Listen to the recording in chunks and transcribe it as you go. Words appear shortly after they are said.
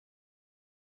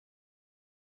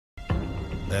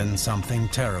Then something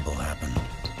terrible happened.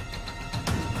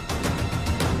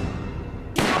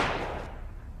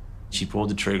 She pulled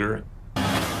the trigger.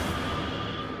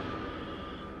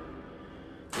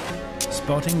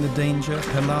 Spotting the danger,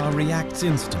 Pilar reacts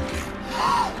instantly.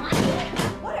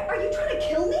 What? Are you trying to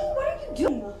kill me? What are you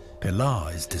doing?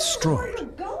 Pilar is distraught.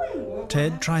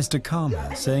 Ted tries to calm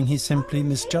her, saying he simply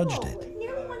misjudged it.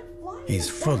 He's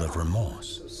full of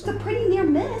remorse. It's a pretty near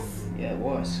miss. Yeah, it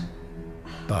was.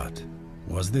 But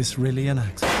was this really an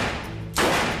accident?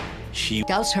 She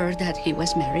tells her that he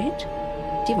was married,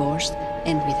 divorced,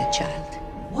 and with a child.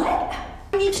 What?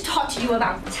 I need to talk to you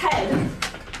about Ted.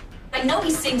 I know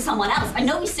he's seeing someone else. I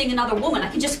know he's seeing another woman. I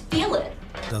can just feel it.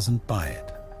 Doesn't buy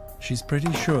it. She's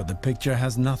pretty sure the picture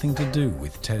has nothing to do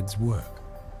with Ted's work.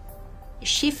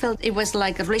 She felt it was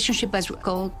like a relationship was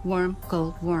cold, warm,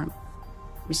 cold, warm.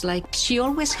 It's like she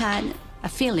always had a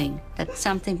feeling that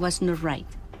something wasn't right.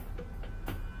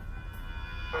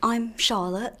 I'm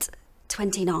Charlotte,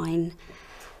 29,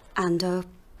 and a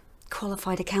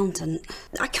qualified accountant.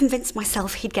 I convinced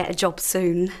myself he'd get a job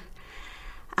soon.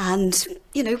 And,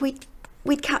 you know,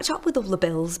 we'd catch up with all the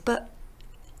bills, but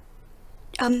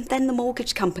then the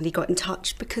mortgage company got in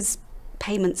touch because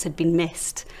payments had been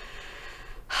missed.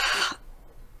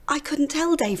 I couldn't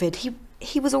tell David.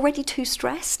 He was already too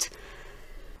stressed.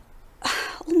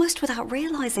 Almost without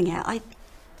realising it, I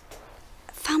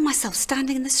found myself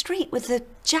standing in the street with the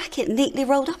jacket neatly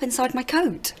rolled up inside my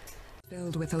coat.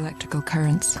 Filled with electrical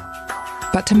currents.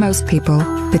 But to most people,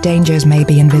 the dangers may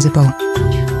be invisible.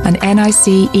 An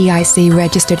NIC/EIC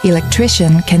registered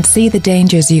electrician can see the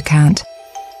dangers you can't.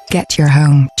 Get your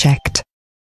home checked.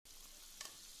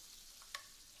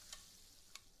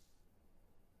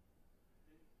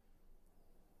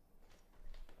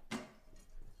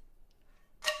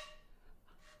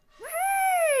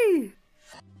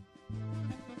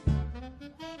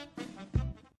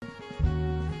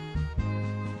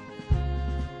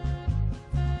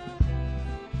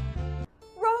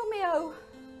 Romeo,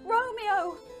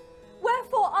 Romeo,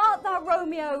 wherefore art thou,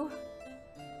 Romeo?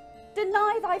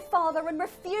 Deny thy father and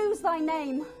refuse thy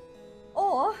name.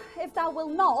 Or, if thou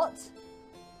wilt not,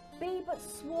 be but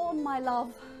sworn, my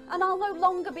love, and I'll no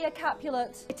longer be a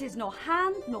Capulet. It is nor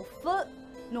hand, nor foot,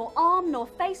 nor arm, nor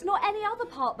face, nor any other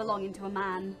part belonging to a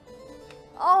man.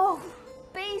 Oh,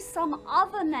 be some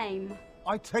other name.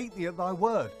 I take thee at thy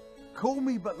word. Call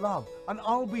me but love, and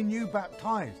I'll be new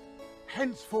baptized.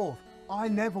 Henceforth, I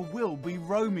never will be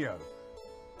Romeo.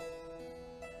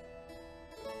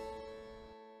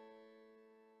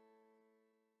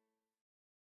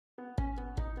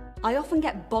 I often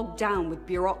get bogged down with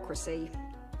bureaucracy,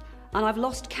 and I've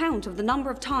lost count of the number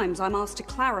of times I'm asked to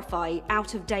clarify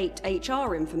out-of-date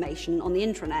HR information on the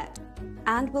intranet.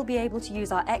 And we'll be able to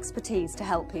use our expertise to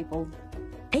help people.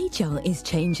 HR is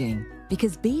changing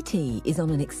because BT is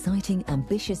on an exciting,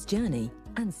 ambitious journey,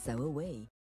 and so are we.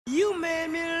 You made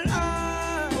me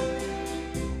laugh.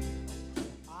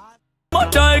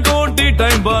 Much I got the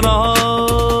time,